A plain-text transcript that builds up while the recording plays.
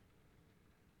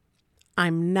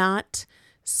I'm not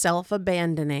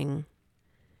self-abandoning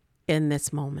in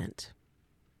this moment.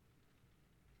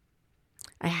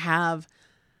 I have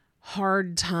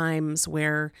hard times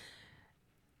where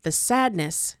the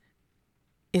sadness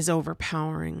is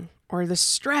overpowering, or the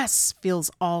stress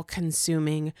feels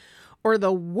all-consuming, or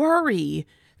the worry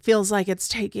feels like it's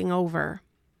taking over.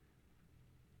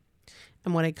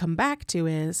 And what I come back to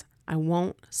is I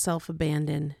won't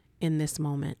self-abandon in this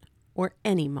moment or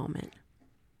any moment.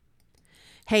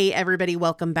 Hey, everybody,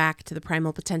 welcome back to the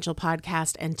Primal Potential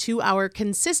Podcast and to our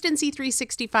Consistency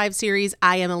 365 series.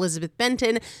 I am Elizabeth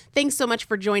Benton. Thanks so much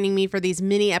for joining me for these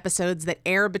mini episodes that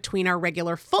air between our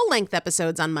regular full-length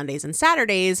episodes on Mondays and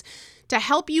Saturdays to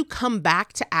help you come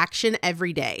back to action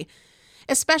every day.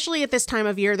 Especially at this time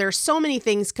of year, there are so many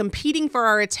things competing for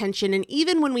our attention, and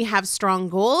even when we have strong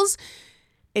goals,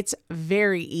 it's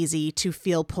very easy to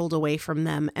feel pulled away from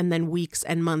them, and then weeks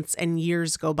and months and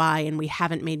years go by and we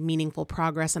haven't made meaningful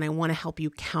progress, and I want to help you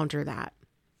counter that.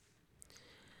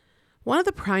 One of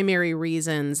the primary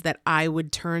reasons that I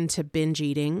would turn to binge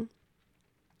eating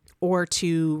or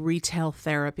to retail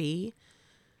therapy,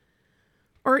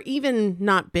 or even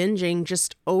not binging,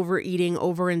 just overeating,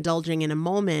 overindulging in a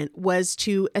moment, was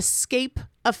to escape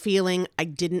a feeling I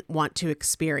didn't want to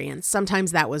experience.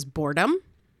 Sometimes that was boredom.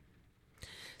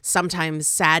 Sometimes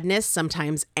sadness,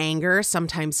 sometimes anger,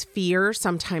 sometimes fear,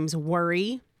 sometimes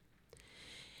worry.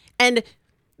 And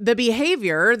the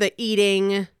behavior, the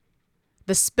eating,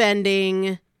 the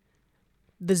spending,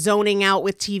 the zoning out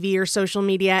with TV or social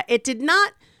media, it did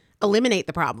not eliminate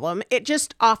the problem. It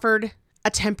just offered a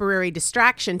temporary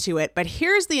distraction to it. But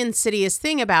here's the insidious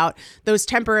thing about those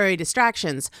temporary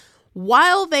distractions.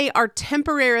 While they are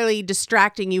temporarily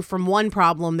distracting you from one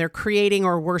problem, they're creating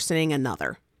or worsening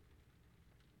another.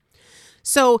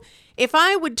 So if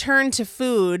I would turn to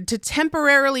food to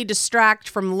temporarily distract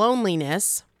from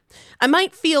loneliness, I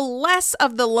might feel less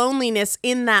of the loneliness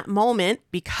in that moment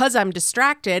because I'm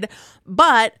distracted,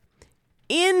 but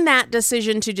in that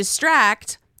decision to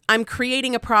distract, I'm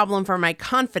creating a problem for my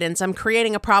confidence. I'm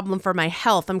creating a problem for my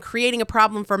health. I'm creating a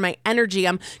problem for my energy.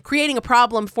 I'm creating a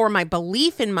problem for my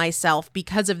belief in myself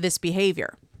because of this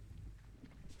behavior.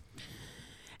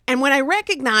 And when I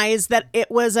recognized that it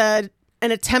was an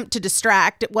attempt to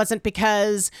distract, it wasn't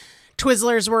because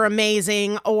Twizzlers were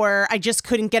amazing or I just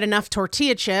couldn't get enough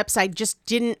tortilla chips. I just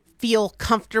didn't feel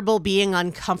comfortable being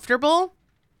uncomfortable.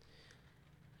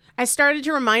 I started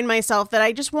to remind myself that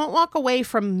I just won't walk away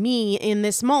from me in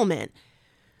this moment.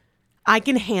 I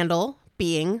can handle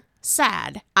being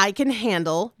sad. I can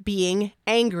handle being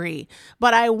angry,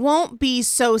 but I won't be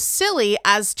so silly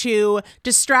as to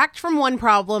distract from one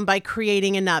problem by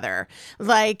creating another.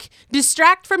 Like,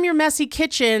 distract from your messy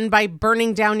kitchen by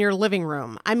burning down your living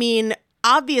room. I mean,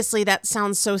 obviously that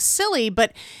sounds so silly,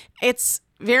 but it's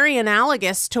very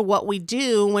analogous to what we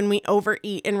do when we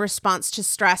overeat in response to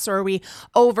stress or we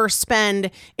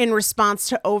overspend in response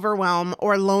to overwhelm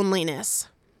or loneliness.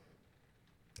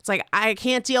 It's like, I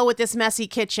can't deal with this messy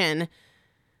kitchen,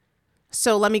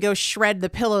 so let me go shred the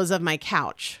pillows of my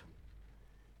couch.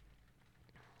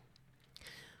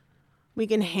 We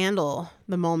can handle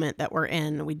the moment that we're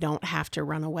in. We don't have to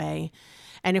run away.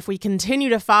 And if we continue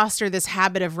to foster this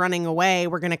habit of running away,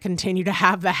 we're going to continue to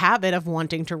have the habit of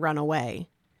wanting to run away.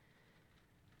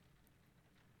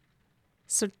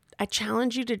 So I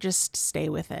challenge you to just stay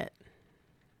with it.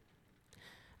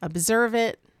 Observe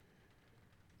it.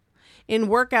 In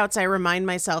workouts, I remind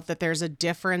myself that there's a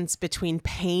difference between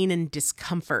pain and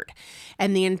discomfort.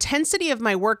 And the intensity of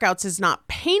my workouts is not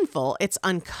painful, it's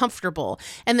uncomfortable.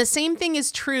 And the same thing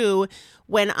is true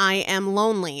when I am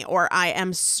lonely or I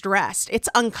am stressed. It's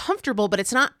uncomfortable, but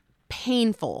it's not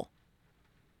painful.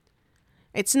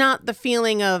 It's not the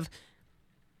feeling of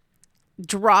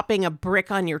dropping a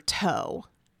brick on your toe.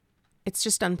 It's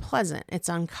just unpleasant. It's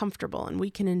uncomfortable, and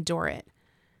we can endure it.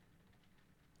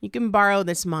 You can borrow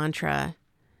this mantra,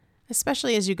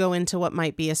 especially as you go into what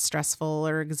might be a stressful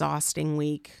or exhausting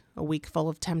week, a week full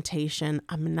of temptation.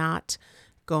 I'm not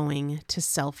going to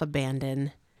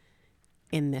self-abandon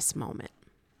in this moment.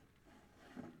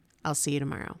 I'll see you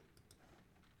tomorrow.